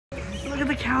at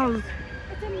the cows.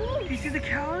 It's a moose. Do you see the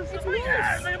cows? It's oh my moose.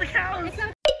 God, look at the cows.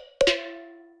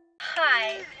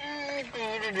 Hi.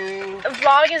 The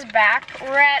vlog is back.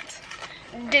 We're at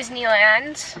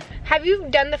Disneyland. Have you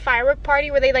done the firework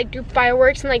party where they like do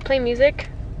fireworks and like play music?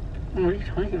 What are you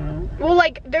talking about? Well,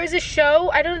 like there's a show,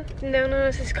 I don't know what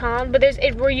this is called, but there's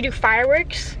it where you do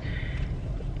fireworks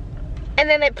and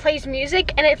then it plays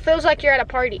music and it feels like you're at a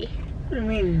party. What do you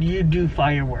mean you do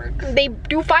fireworks? They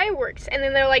do fireworks and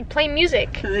then they're like playing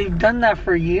music. They've done that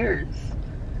for years.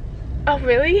 Oh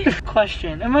really?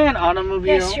 Question, am I an automobile?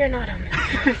 Yes, you're not on.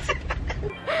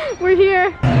 We're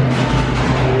here.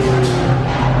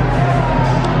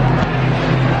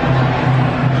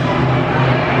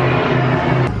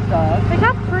 Look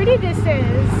how pretty this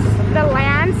is. The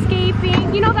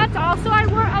landscaping. You know, that's also a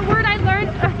word I learned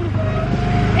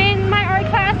in my art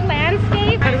class,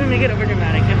 landscape. How do we make it over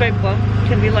dramatic? If I bump,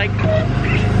 can we like...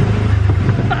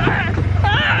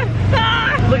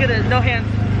 Look at this, no hands.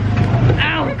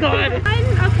 Ow, God.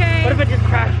 Okay. What if I just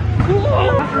crash?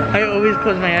 I always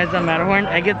close my eyes on Matterhorn.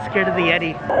 I get scared of the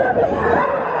Yeti.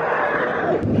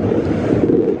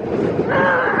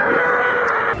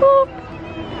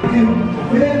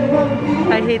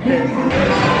 I hate this.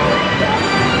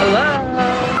 Hello?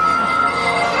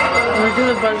 We're doing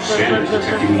the buzz.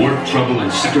 Detecting warp trouble in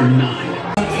Sector 9.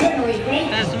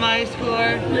 That's my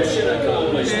score.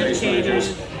 There's Katie's.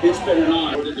 It's been an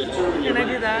honor to determine. Can I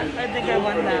do that? I think I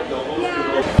won that.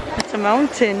 It's a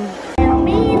mountain. Come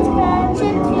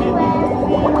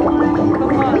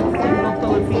on, little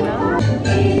Filipina.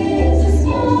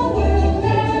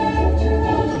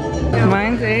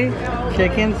 Mine's a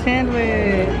chicken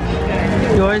sandwich.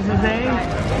 Yours is a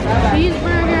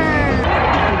Cheeseburger.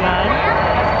 You got it?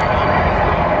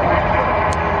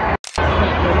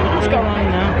 Let's go on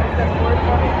now.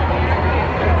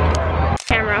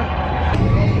 Camera.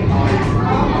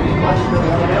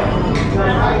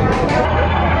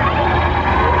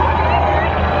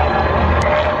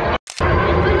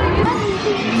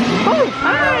 Oh,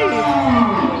 hi!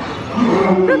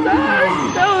 That's us!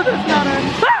 No, that's not us.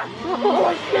 Ah!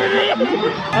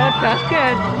 Oh, that's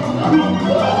good.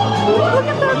 Look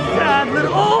at that sad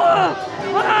little... Oh!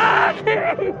 Ah!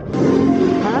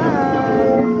 Ah!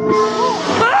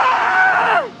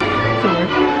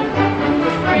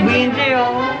 We in jail.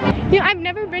 You know, I've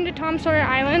never been to Tom Sawyer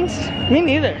Islands. Me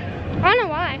neither. I don't know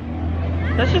why.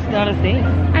 That's just not a thing.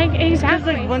 Because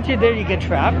Exactly. like once you're there, you get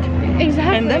trapped.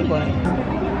 Exactly. And then what?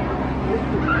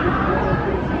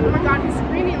 Oh my God, he's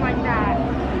screaming like that.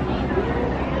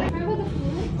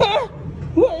 Ah!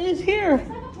 What is here?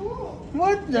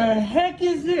 What the heck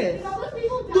is this?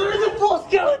 There's a full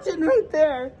skeleton right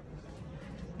there.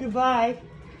 Goodbye.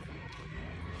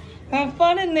 Have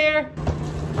fun in there.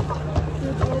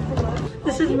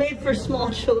 This is made for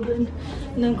small children.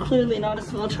 And I'm clearly not a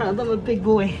small child. I'm a big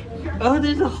boy. Oh,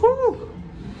 there's a hole.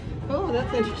 Oh,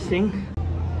 that's interesting.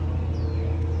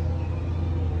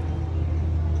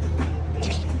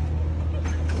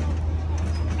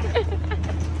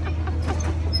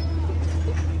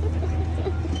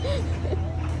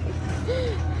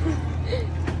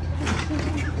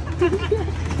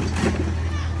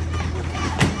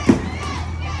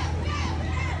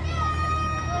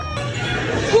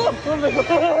 Oh my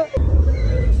God.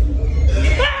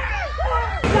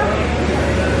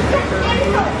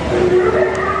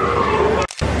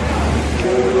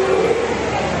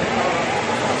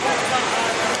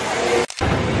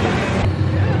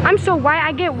 I'm so white,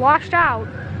 I get washed out.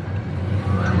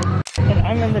 And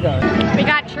I'm in the dark. We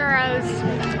got churros.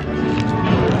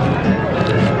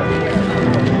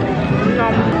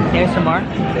 No. ASMR.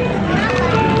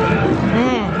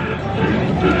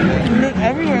 Look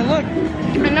everywhere, look.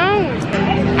 I know.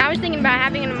 I was thinking about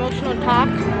having an emotional talk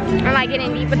and like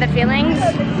getting deep with the feelings.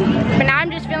 But now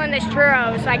I'm just feeling this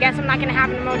churro, so I guess I'm not gonna have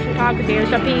an emotional talk with you,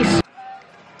 so peace.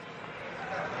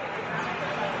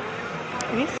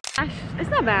 It's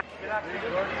not bad.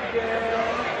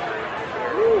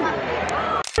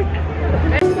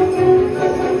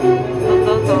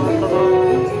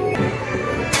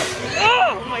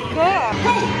 Oh my God!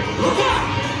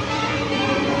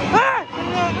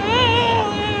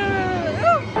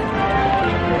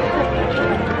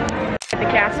 The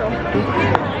castle.